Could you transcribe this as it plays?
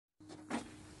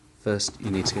First, you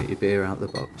need to get your beer out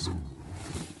of the box.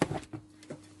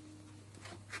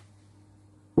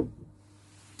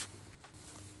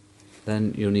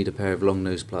 Then you'll need a pair of long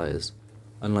nose pliers.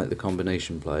 Unlike the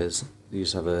combination pliers,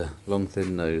 these have a long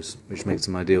thin nose, which makes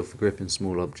them ideal for gripping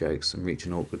small objects and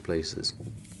reaching awkward places.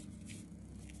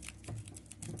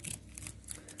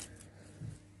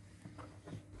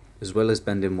 As well as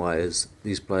bending wires,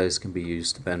 these pliers can be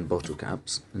used to bend bottle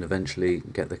caps and eventually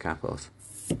get the cap off.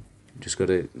 You just got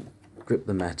to grip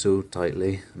the metal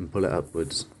tightly and pull it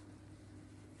upwards.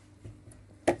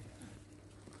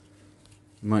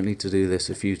 You might need to do this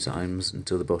a few times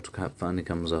until the bottle cap finally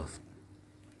comes off.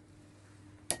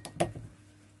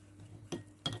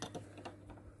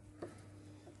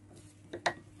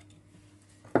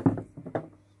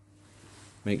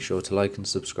 Make sure to like and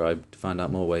subscribe to find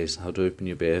out more ways how to open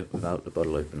your beer without the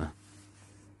bottle opener.